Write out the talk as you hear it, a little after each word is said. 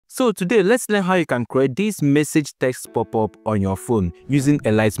So today, let's learn how you can create this message text pop-up on your phone using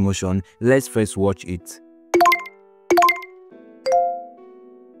Alight Motion. Let's first watch it.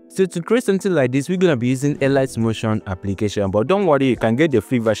 So to create something like this, we're going to be using Alight Motion application, but don't worry, you can get the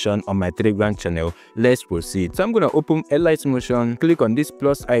free version on my Telegram channel. Let's proceed. So I'm going to open Alight Motion, click on this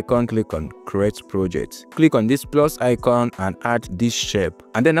plus icon, click on create project, click on this plus icon and add this shape,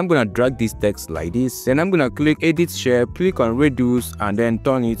 and then I'm going to drag this text like this. Then I'm going to click edit shape, click on reduce, and then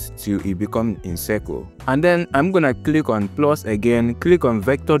turn it till it becomes in circle. And then I'm going to click on plus again, click on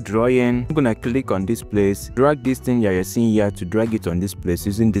vector drawing. I'm going to click on this place, drag this thing that you're seeing here to drag it on this place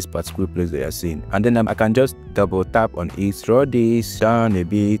using this particular place that you're seeing. And then I can just double tap on it, draw this down a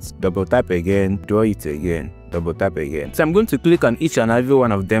bit, double tap again, draw it again, double tap again. So I'm going to click on each and every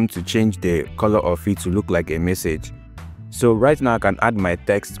one of them to change the color of it to look like a message. So right now I can add my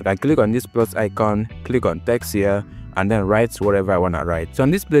text. I click on this plus icon, click on text here, and then write whatever I want to write. So on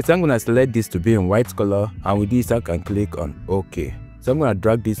this place, I'm going to select this to be in white color, and with this I can click on OK. So I'm going to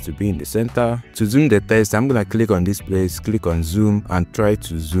drag this to be in the center. To zoom the text, I'm going to click on this place, click on zoom, and try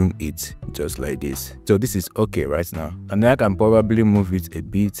to zoom it just like this. So this is OK right now, and then I can probably move it a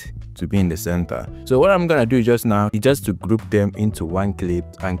bit to be in the center. So what I'm going to do just now is just to group them into one clip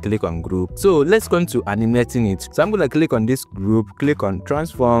and click on group. So let's go into animating it. So I'm going to click on this group, click on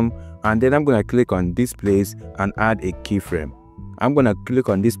transform, and then I'm going to click on this place and add a keyframe. I'm going to click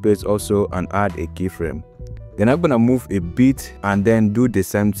on this place also and add a keyframe. Then I'm going to move a bit and then do the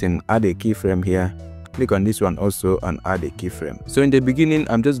same thing, add a keyframe here. Click on this one also and add a keyframe. So in the beginning,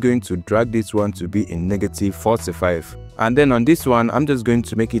 I'm just going to drag this one to be in -45. And then on this one, I'm just going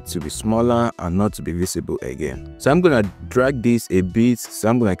to make it to be smaller and not to be visible again. So I'm going to drag this a bit. So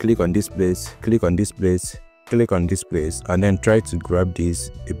I'm going to click on this place, click on this place, click on this place, and then try to grab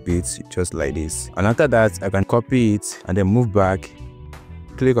this a bit just like this. And after that, I can copy it and then move back,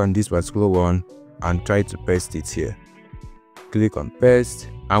 click on this particular one and try to paste it here. Click on paste,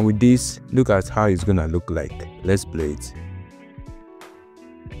 and with this, look at how it's gonna look like. Let's play it.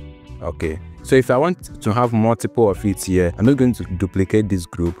 Okay, so if I want to have multiple of it here, I'm just going to duplicate this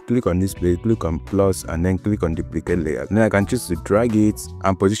group, click on this place, click on plus, and then click on duplicate layer. Then I can choose to drag it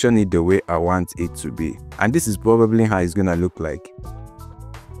and position it the way I want it to be. And this is probably how it's gonna look like.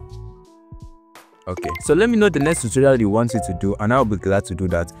 Okay, so let me know the next tutorial you want it to do, and I'll be glad to do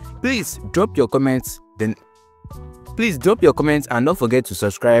that. Please drop your comments, and don't forget to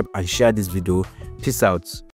subscribe and share this video. Peace out.